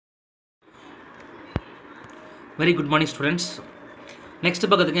Very good morning, students. Next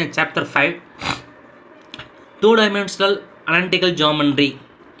book is chapter 5, two-dimensional analytical geometry.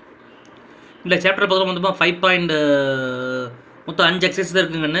 இந்த chapter பார்த்தோம் 5 மொத்தம் 5 exercise தான்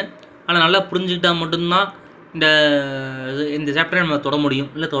இருக்குங்கன்னு. ஆனால் நல்லா புரிஞ்சுக்கிட்டால் மட்டும்தான் இந்த சாப்டரை நம்ம தொட முடியும்,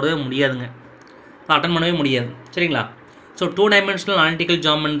 இல்லை தொடவே முடியாதுங்க, அட்டன் பண்ணவே முடியாது. சரிங்களா? So two dimensional analytical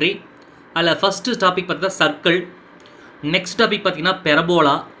geometry. அதில் ஃபஸ்ட்டு டாபிக் பார்த்தீங்கன்னா சர்க்கிள், நெக்ஸ்ட் டாபிக் பார்த்தீங்கன்னா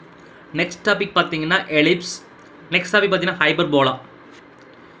பெரபோலா, நெக்ஸ்ட் டாபிக் பார்த்தீங்கன்னா எலிப்ஸ், நெக்ஸ்ட் டாபிக் பார்த்தீங்கன்னா ஹைபர்போலா.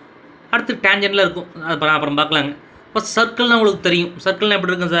 அடுத்து டேஞ்சன்ட்டில் இருக்கும், அது அப்புறம் பார்க்கலாங்க. இப்போ சர்க்கிள்னால் உங்களுக்கு தெரியும். சர்க்கிள்னால்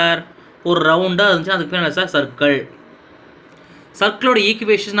எப்படி இருக்கும் சார்? ஒரு ரவுண்டாக இருந்துச்சுன்னா அதுக்கு பேர் என்ன சார்? சர்க்கிள். சர்க்கிளோட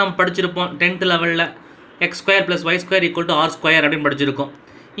ஈக்குவேஷன் நம்ம படிச்சிருப்போம் 10th லெவலில். x² + y² = r² அப்படின்னு படிச்சிருக்கோம்.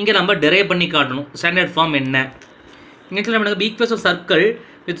 இங்கே நம்ம டெரைவ் பண்ணி காட்டணும் ஸ்டாண்டர்ட் ஃபார்ம் என்ன. இங்கே நம்ம equation of circle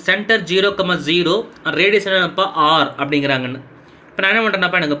with centre 0,0 radius என்னப்பா r அப்படிங்கிறாங்கன்னு. இப்போ நான் என்ன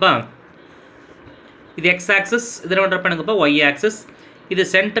பண்ணுறேன்னப்பா, எனக்குப்பா இது x ஆக்சஸ், இது என்ன பண்ணுறப்ப எனக்குப்பா y ஆக்சஸ், இது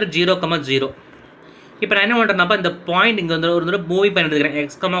சென்டர் 0,0. இப்போ நான் என்ன பண்ணுறேன்னாப்பா, இந்த பாயிண்ட் இங்கே வந்து ஒரு மூவி பாயிண்ட் எடுத்துக்கிறேன், x,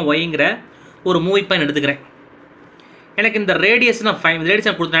 yங்கிற ஒரு மூவி பாயிண்ட் எடுத்துக்கிறேன். எனக்கு இந்த ரேடியஸ் நான் ரேடியஸ்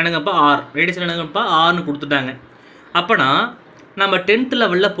கொடுத்துட்டேன், என்னங்கப்பா r, ரேடியஸ் என்னங்கப்பா rன்னு கொடுத்துட்டாங்க. அப்போனா நம்ம 10th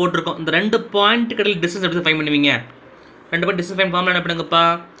லெவலில் போட்டிருக்கோம், இந்த ரெண்டு பாயிண்ட் கடையில் டிஸ்டன்ஸ் எப்படி ஃபைன் பண்ணுவீங்க? ரெண்டு பாயிண்ட் டிஸ்டன்ஸ் ஃபைன் ஃபார்ம்ல என்ன பண்ணுங்கப்பா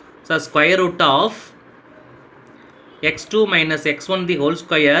sir? √(x2 - x1) the whole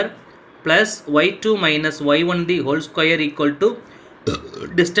square plus y2 - y1 the whole square =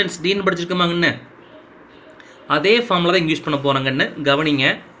 distance டின்னு படிச்சிருக்கோமாங்கன்னு. அதே ஃபார்மில் தான் யூஸ் பண்ண போகிறாங்கன்னு கவனிங்க.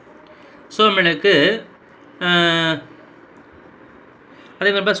 ஸோ எனக்கு அதே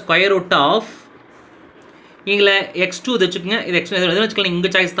மாதிரி √(, இதில் x2 இது வச்சுக்கோங்க, இது x1 எதுவும் வச்சுக்கலாம்,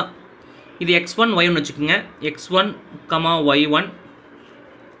 இங்கே சாய்ஸ் தான். இது x1 y1 வச்சுக்கோங்க, x1, y1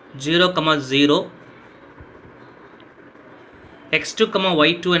 0,0, x2,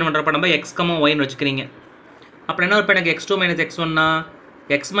 y2 என்ன பண்ணுறப்ப நம்ம x, yன்னு வச்சுக்கிறீங்க. அப்புறம் என்ன இருப்பேன் எனக்கு x2 - x1னா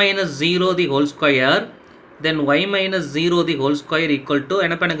x - 0 the whole square then y - 0 the whole square =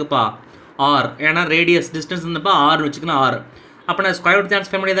 என்னப்பா எனக்குப்பா r. ஏன்னா ரேடியஸ் டிஸ்டன்ஸ் இருந்தப்பா r வச்சுக்கணும், r. அப்போ நான் ஸ்கொயர் ரூட்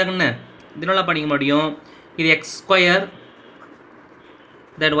ட்ரான்ஸ்ஃபர் பண்ணியதாங்கன்னு இதனால பண்ணிக்க முடியும். இது x²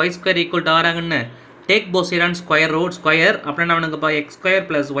 தென் y² = r ஆகுன்னு. Take both side on square root square, அப்புறம் என்ன பண்ணுங்கப்பா x²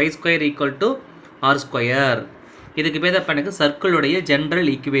 + y² = r². இதுக்கு பேர் தான் எனக்கு சர்க்கிளுடைய ஜென்ரல்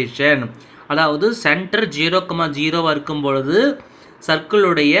ஈக்குவேஷன். அதாவது சென்டர் 0,0 இருக்கும் பொழுது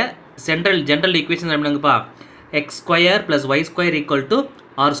சர்க்கிளுடைய general equation என்னங்கப்பா x² + y² =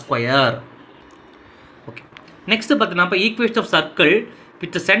 r². Okay, next பார்த்தீங்கன்னா இப்போ equation of circle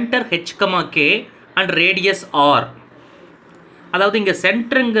with centre h, k and radius r. அதாவது இங்கே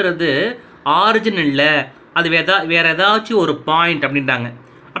சென்டருங்கிறது ஆரிஜின் இல்லை, அது வேறு ஏதாச்சும் ஒரு பாயிண்ட் அப்படின்றாங்க.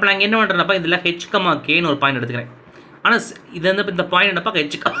 அப்போ நாங்கள் என்ன பண்ணுறோம்ப்பா, இதில் h, kன்னு ஒரு பாயிண்ட் எடுத்துக்கிறேன். ஆனால் இது வந்து இந்த பாயிண்ட் என்னப்பா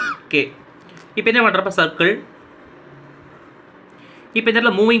h, k. இப்போ என்ன பண்ணுறப்ப சர்க்கிள், இப்போ இந்த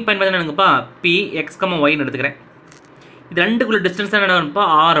இடத்துல மூவிங் பாயிண்ட் பார்த்தீங்கன்னா எனக்குப்பா p, x, yன்னு எடுத்துக்கிறேன். இது ரெண்டுக்குள்ள டிஸ்டன்ஸ் தான் என்னப்பா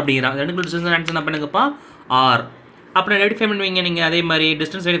r அப்படிங்கிறான். ரெண்டுக்குள்ள டிஸ்டன்ஸ் ஆன்சர் என்ன பண்ணுங்கப்பா r. அப்போ நான் ரெடி ஃபைன் பண்ணுவீங்க நீங்கள் அதே மாதிரி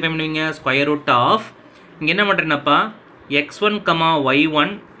டிஸ்டன்ஸ் ரெடி ஃபைன் பண்ணுவீங்க √(, இங்கே என்ன பண்ணுறேன்னப்பா x1, y1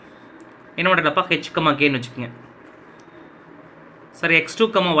 என்ன பண்ணுறப்பா h, kன்னு வச்சுக்கோங்க. சரி, x2,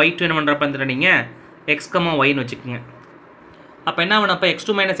 y2 என்ன பண்ணுறப்ப இந்த நீங்கள் x, yன்னு வச்சுக்கோங்க. அப்போ என்ன ஆகுனப்பா x2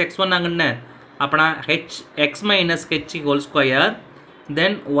 - x1 ஆகுன்னு. அப்போனா x - h whole square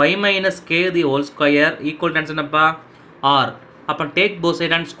then y - k the whole square = என்னப்பா r. அப்போ take both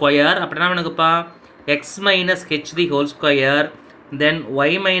side on square, அப்போ என்ன பண்ணுங்கப்பா x - h the whole square then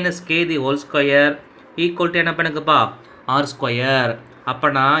y - k the whole square = என்ன பண்ணுங்கப்பா r².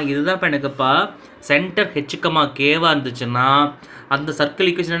 அப்போனா இதுதான் இப்போ எனக்குப்பா சென்டர் h, kவாக இருந்துச்சுன்னா அந்த சர்க்கிள்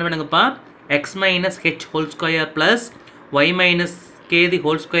ஈக்குவேஷன் என்ன பண்ணுங்கப்பா x - h whole square plus y - k the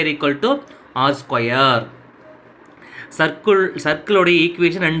whole square = r². சர்க்கிளோடைய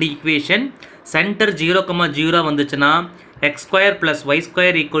equation ரெண்டு ஈக்குவேஷன். சென்டர் 0,0 வந்துச்சுன்னா x² + y²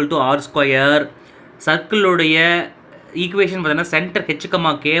 = r². சர்க்கிளோடைய ஈக்குவேஷன் பார்த்தீங்கன்னா சென்டர் h,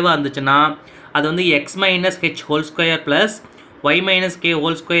 kவாக இருந்துச்சுன்னா அது வந்து x - h whole square plus y - k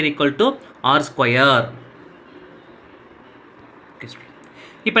whole square = r².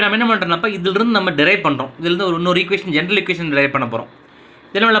 இப்போ நம்ம என்ன பண்ணுறோம்னாப்பா இதிலிருந்து நம்ம டெரைவ் பண்ணுறோம். இதிலிருந்து இன்னொரு ஈக்குவேஷன் ஜென்ரல் ஈக்குவேஷன் டெரைவ் பண்ண போகிறோம்.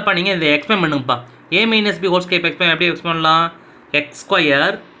 இதெல்லாம் இல்லைப்பா நீங்கள் இதை எக்ஸ்பிளைன் பண்ணுங்கப்பா. a - b whole square explain எப்படி எக்ஸ்பிளைன் பண்ணலாம்? x²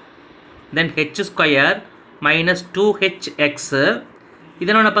 தென் h² - 2hx.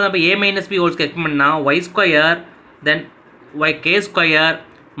 இதெல்லாம் என்னப்பா நம்ம a - b whole square explain பண்ணால் y² தென் k² -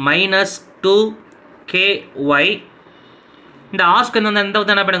 2ky. இந்த r² இந்த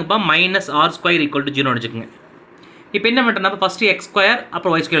என்ன பண்ணுங்கப்பா -r² = 0 வச்சுக்கோங்க. இப்போ என்ன பண்ணுறேன்னா ஃபஸ்ட்டு x²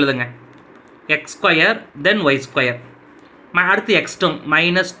 அப்புறம் y² எழுதுங்க. x² தென் y². அடுத்து x term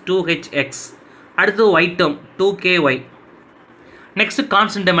 -2hx அடுத்து y term 2ky. Next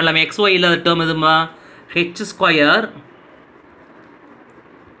constant term எல்லாமே xy இல்லாத டேர்ம் எதுமா h square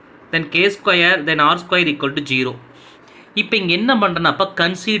then k square then r square equal to 0. இப்போ இங்கே என்ன பண்ணுறேன்னா அப்போ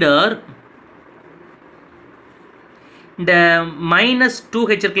கன்சிடர் இந்த மைனஸ்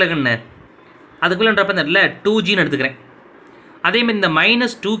 2h இருக்குல்லங்கண்ணே அதுக்குள்ளன்றப்ப தெரியல 2gன்னு எடுத்துக்கிறேன். அதேமாதிரி இந்த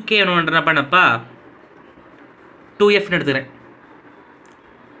மைனஸ் 2k என்ன பண்ணுறப்பா 2fன்னு எடுத்துக்கிறேன்.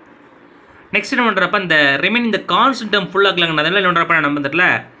 நெக்ஸ்ட் என்ன பண்ணுறப்ப இந்த ரிமைன் இந்த கான்ஸ்டன்ட் டேர்ம் ஃபுல்லாக இருக்கலாங்கண்ணா அதெல்லாம் என்ன பண்ணுறப்ப நம்ம தெரியல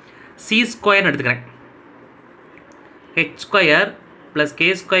c ஸ்கொயர்னு எடுத்துக்கிறேன். h square plus k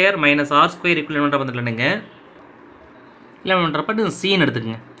square minus r square equal என்ன பண்ணுறப்ப தெரியலங்க இல்லை பண்ணுறப்ப இது சின்னு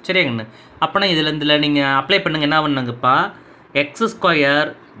எடுத்துக்கங்க. சரியாங்கண்ணு அப்போனா இதில் நீங்கள் அப்ளை பண்ணுங்கள் என்ன பண்ணுங்கப்பா எக்ஸ் ஸ்கொயர்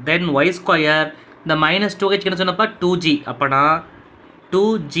தென் ஒய் ஸ்கொயர் இந்த மைனஸ் 2h என்ன சொன்னப்பா 2g அப்போனா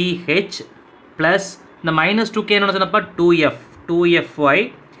 2gh ப்ளஸ் இந்த மைனஸ் 2k என்ன சொன்னப்பா 2fy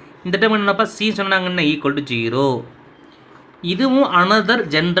இந்த டைம் என்னப்பா சி சொன்னாங்கன்னா ஈக்குவல் டு 0. இதுவும் another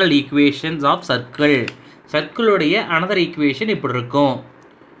general equations of circle. சர்க்கிளுடைய another equation இப்படி இருக்கும்.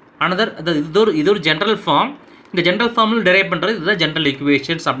 அனதர் இது ஒரு ஜென்ரல் ஃபார்ம். இந்த ஜென்ரல் ஃபார்மில் டெரைவ் பண்ணுறது இதுதான் ஜென்ரல்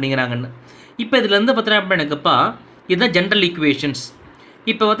ஈக்குவேஷன்ஸ் அப்படிங்கிறாங்கன்னு. இப்போ இதுலேருந்து பார்த்தீங்கன்னா எனக்குப்பா இதுதான் ஜென்ரல் ஈக்குவேஷன்ஸ்.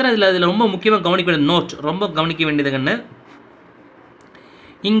 இப்போ பார்த்தீங்கன்னா இதில் ரொம்ப முக்கியமாக கவனிக்க வேண்டிய நோட் ரொம்ப கவனிக்க வேண்டியதுங்கன்னு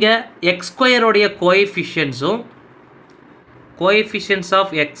இங்கே X ஸ்கொயரோடைய கோஎஃபிஷியன்ஸும் coefficients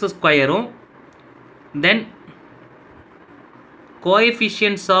of X ஸ்கொயரும் then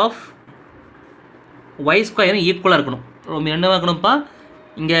coefficients of Y ஸ்கொயரும் ஈக்குவலாக இருக்கணும். ரொம்ப என்னவாக இருக்கணும்ப்பா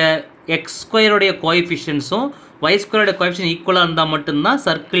இங்கே எக்ஸ் ஸ்கொயருடைய கோஎஃபிஷியன்ஸும் ஒய் ஸ்கொயருடைய கோஎஃபிஷியன் ஈக்குவலாக இருந்தால் மட்டும்தான்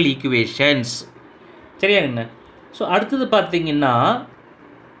சர்க்கிள் ஈக்குவேஷன்ஸ். சரியாங்கண்ணா. ஸோ அடுத்தது பார்த்தீங்கன்னா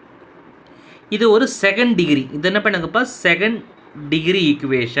இது ஒரு செகண்ட் டிகிரி. இது என்ன பண்ணுங்கப்பா செகண்ட் டிகிரி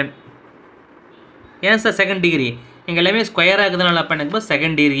ஈக்குவேஷன். ஏன் சார் செகண்ட் டிகிரி இங்கே எல்லாமே ஸ்கொயராக இருக்கிறதுனால பண்ணுங்கப்பா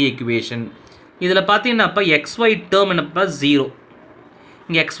செகண்ட் டிகிரி ஈக்குவேஷன். இதில் பார்த்தீங்கன்னாப்பா எக்ஸ்ஒய் டேர்ம் என்னப்பா 0.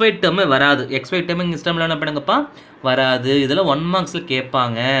 இங்கே எக்ஸ்ஒய் டேர்மே வராது. எக்ஸ்ஒய் டேர்ம் இங்கே சிஸ்டமில் என்ன பண்ணுங்கப்பா வராது. இதில் 1 மார்க்ஸில்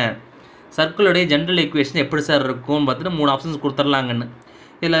கேட்பாங்க சர்க்கிளுடைய ஜென்ரல் ஈக்குவேஷன் எப்படி சார் இருக்கும்னு பார்த்துட்டு 3 ஆப்ஷன்ஸ் கொடுத்துர்லாங்கன்னு.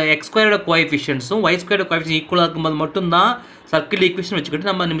 இதில் எக்ஸ் ஸ்கொயரோட கோஎஃபிஷியன்ஸும் ஒய் ஸ்கொயரோட கோஎஃபிஷியன் ஈக்குவலாக இருக்கும்போது மட்டும்தான் சர்க்கிள் ஈக்குவேஷன் வச்சுக்கிட்டு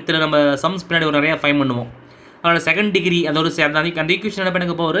நம்ம நிமித்தில் நம்ம சம்ஸ் பின்னாடி ஒரு நிறையா ஃபைன் பண்ணுவோம். அதோட செகண்ட் டிகிரி அதோட அந்த ஈக்குவேஷன் என்ன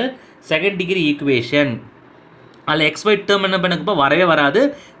பண்ணுங்கப்போ ஒரு செகண்ட் டிகிரி ஈக்குவேஷன். அதில் எக்ஸ்ஒய் டேர்ம் என்ன பண்ணுங்கப்பா வரவே வராது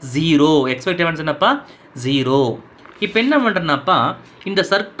 0. எக்ஸ்ஒய் டேர்ம் என்னப்பா 0. இப்போ என்ன பண்ணுறேன்னாப்பா இந்த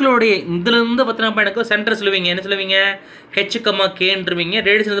சர்க்கிளோடைய இதுலேருந்து பார்த்தீங்கன்னா எனக்கு சென்டர் சொல்லுவீங்க என்ன சொல்லுவீங்க ஹெச் கம்மா கேன்றுவீங்க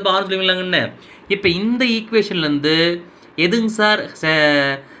ரேடியஸ் வந்து ஆறு சொல்லுவீங்களாங்கன்னு. இப்போ இந்த ஈக்குவேஷன்லேருந்து எதுங்க சார்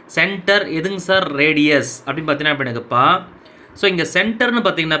சென்டர் எதுங்க சார் ரேடியஸ் அப்படின்னு பார்த்தீங்கன்னா இப்போ எனக்குப்பா ஸோ இங்கே சென்டர்னு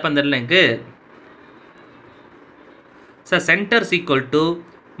பார்த்தீங்கன்னாப்பா இந்த எனக்கு sir centre equal to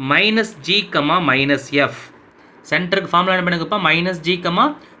minus G comma minus F. சென்டருக்கு ஃபார்முலா என்ன பண்ணுங்கப்பா மைனஸ் ஜி கம்மா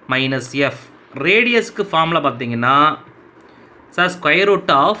மைனஸ் எஃப். ரேடியஸ்க்கு ஃபார்முலா பார்த்தீங்கன்னா sir square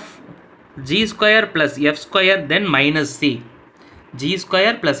root of G square plus F square then minus C. G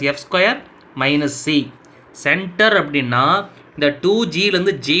square plus F square minus C. Centre அப்படின்னா இந்த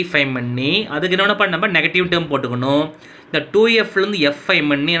 2gலேருந்து G fine பண்ணி அதுக்கு என்ன பண்ணப்போ நெகட்டிவ் டேர்ம் போட்டுக்கணும். இந்த 2fலேருந்து எஃப் ஃபைன்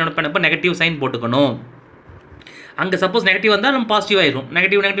பண்ணி என்ன பண்ணப்போ நெகட்டிவ் சைன் போட்டுக்கணும். அங்கே சப்போஸ் நெகட்டிவ் வந்தால் நம்ம பாசிட்டிவ் ஆயிரும்.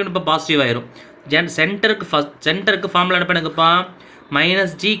 நெகட்டிவ் இப்போ பாசிட்டிவ் ஆயிரும். சென்டருக்கு ஃபார்முலா என்ன பண்ணுங்கப்பா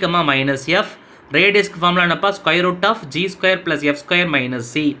மைனஸ் ஜி கம்மா மைனஸ் எஃப். ரேடியஸ்க்கு ஃபார்முலா என்னப்பா square root of G square plus F square minus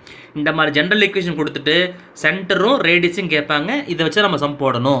C. இந்த மாதிரி ஜென்ரல் ஈக்குவேஷன் கொடுத்துட்டு சென்டரும் ரேடியஸும் கேட்பாங்க. இதை வச்சு நம்ம சம்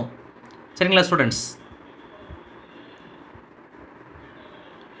போடணும். சரிங்களா ஸ்டூடெண்ட்ஸ்.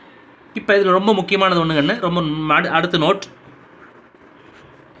 இப்போ இதில் ரொம்ப முக்கியமானது ஒன்றுங்கன்னு ரொம்ப அடுத்த note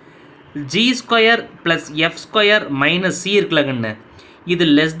G square plus F square minus C இருக்குல்லங்கன்னு இது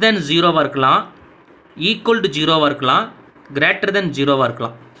லெஸ் தென் 0வாக இருக்கலாம் ஈக்குவல் டு 0வாக இருக்கலாம் கிரேட்டர் தென் 0வாக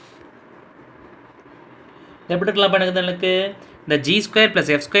இருக்கலாம். எப்படி இருக்கலாம் பண்ணுறது எனக்கு இந்த G square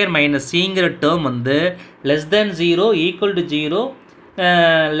plus F square minus சிங்கிற term வந்து less than 0 equal to 0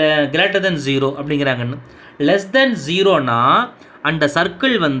 greater than 0 அப்படிங்கிறாங்கன்னு. Less than 0னா அந்த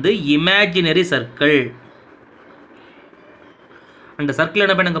சர்க்கிள் வந்து இமேஜினரி சர்க்கிள். அந்த சர்க்கிள்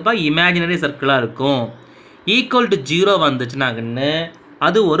என்ன பண்ணுங்கப்பா இமேஜினரி சர்க்கிளாக இருக்கும். ஈக்குவல் டு 0 வந்துச்சுனாங்கன்னு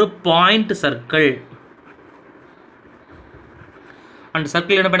அது ஒரு பாயிண்ட் சர்க்கிள். அந்த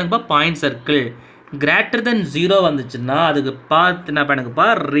சர்க்கிள் என்ன பண்ணுங்கப்பா பாயிண்ட் சர்க்கிள். கிரேட்டர் தென் 0 வந்துச்சுன்னா அதுக்கு பார்த்து என்ன பண்ணுங்கப்பா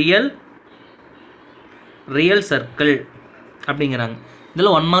ரியல் சர்க்கிள் அப்படிங்கிறாங்க.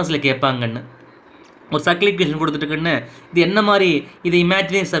 இதில் 1 மார்க்ஸில் கேட்பாங்கன்னு ஒரு சர்க்கிள் ஈக்குவேஷன் கொடுத்துட்டுக்குன்னு இது என்ன மாதிரி இது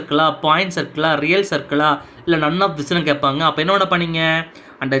இமேஜினரி சர்க்கிளா பாயிண்ட் சர்க்கிளா ரியல் சர்க்கிளா இல்லை நன் ஆஃப் திஸ்ன்னு கேட்பாங்க. அப்போ என்ன பண்ணீங்க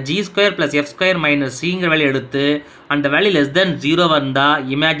அந்த G square plus F square minus சிங்கிற value எடுத்து அந்த வேல்யூ லெஸ் தென் 0 வந்தால்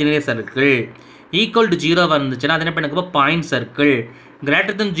இமேஜினரி சர்க்கிள். ஈக்குவல் டு 0 வந்துச்சுன்னா அது என்ன பண்ணுங்கப்பா பாயிண்ட் சர்க்கிள்.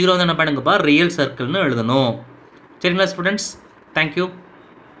 கிரேட்டர் தென் 0 வந்து என்ன பண்ணுங்கப்பா ரியல் சர்க்கிள்னு எழுதணும். சரிங்களா ஸ்டூடெண்ட்ஸ்? தேங்க்யூ.